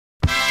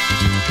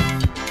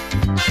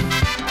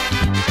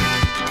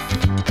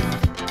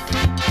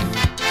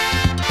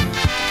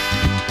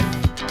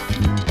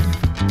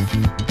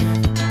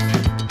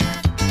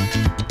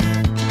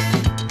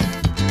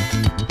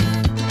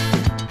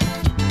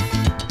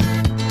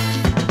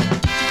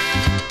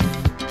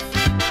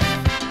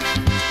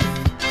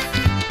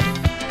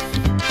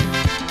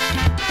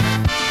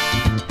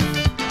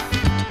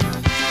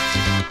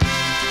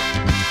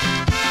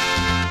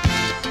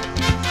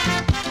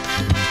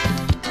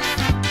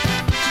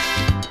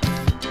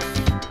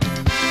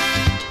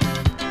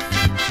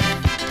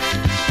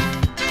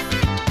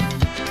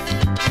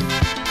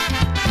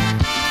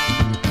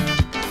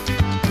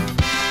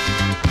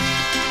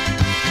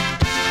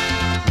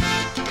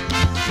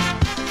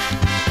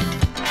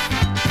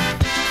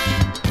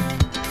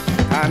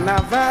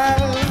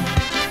Carnival,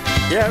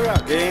 here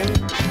again.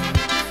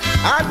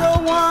 I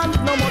don't want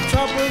no more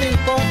trouble in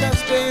Port of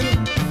Spain.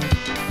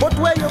 Put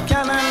where you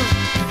can and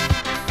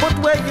put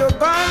where you're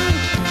gone.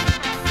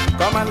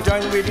 Come and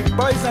join with the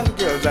boys and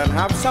girls and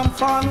have some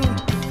fun.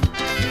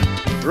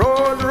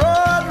 Road,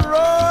 road,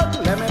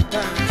 road, let me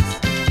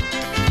pass.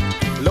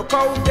 Look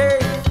how they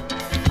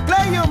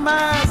play your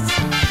mass.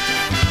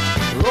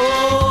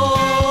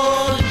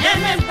 Road, let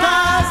me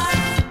pass.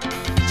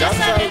 Just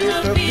a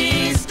little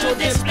piece to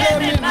display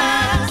me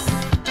mass.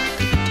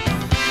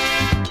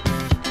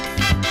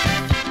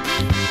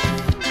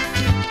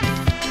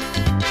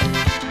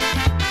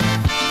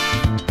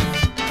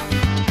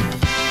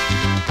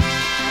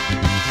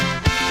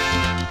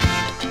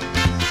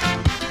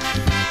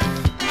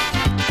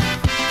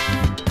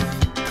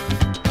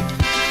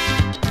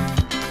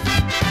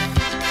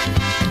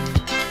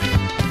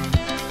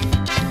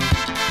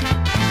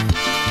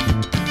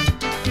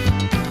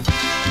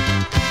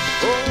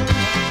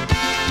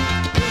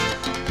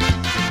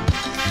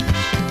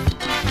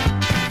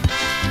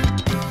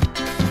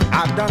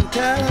 I don't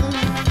tell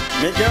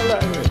Miguel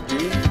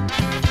already.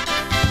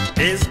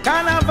 It's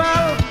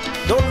Carnival,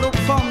 don't look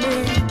for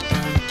me.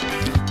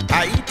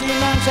 I eat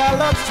in on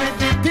Charlotte Street,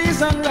 the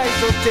peas and rice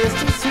so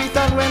tasty sweet.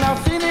 And when I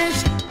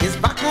finish, it's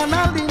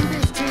Bacchanal in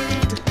the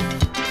street.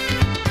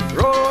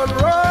 Road,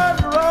 road,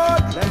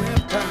 road, let me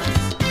pass.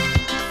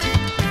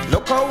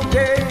 Look how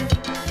they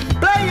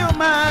play your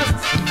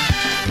mask.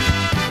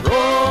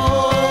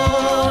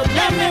 Road,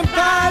 let me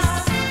pass.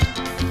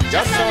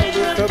 Just a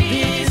little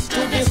piece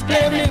to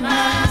display me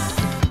mass.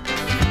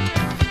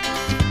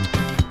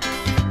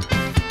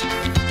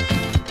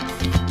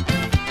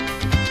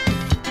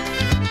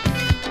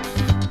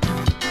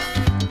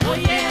 Oh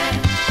yeah,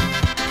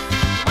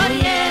 oh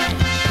yeah,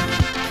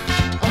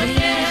 oh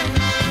yeah,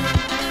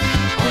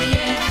 oh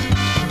yeah,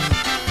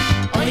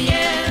 oh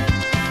yeah,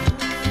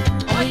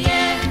 oh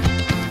yeah,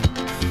 oh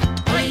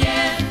yeah,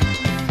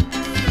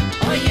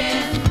 oh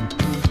yeah,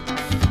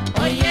 oh yeah,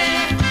 oh yeah.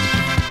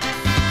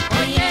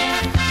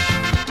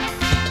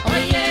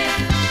 Oh yeah,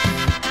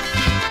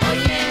 oh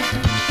yeah.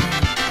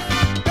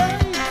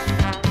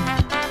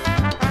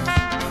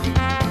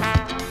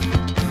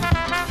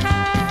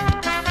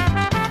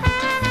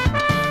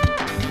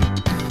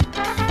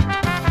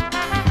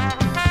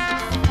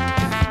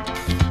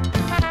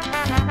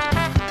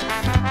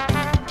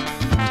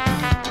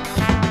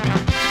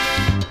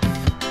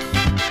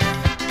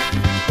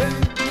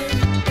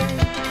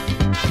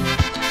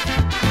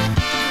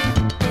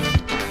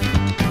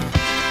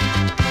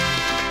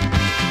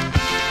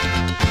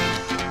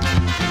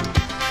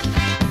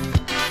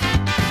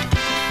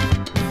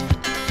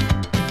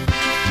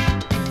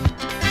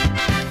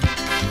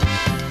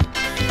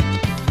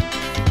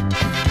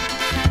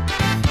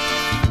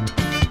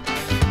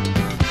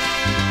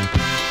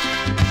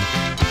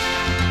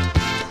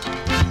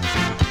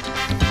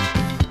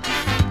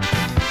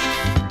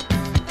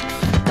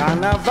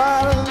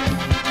 Carnival,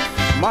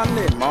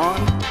 Monday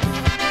morn.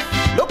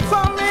 Look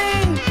for me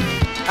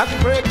at the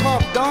break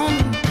of dawn.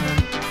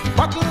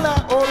 Bottle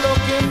of Olo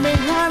in me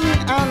hand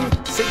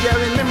and cigar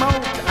in me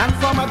mouth. And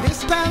from a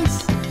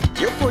distance,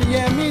 you could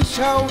hear me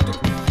shout.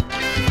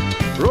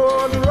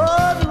 Road,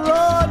 road,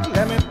 road,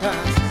 let me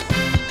pass.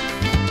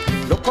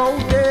 Look how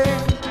they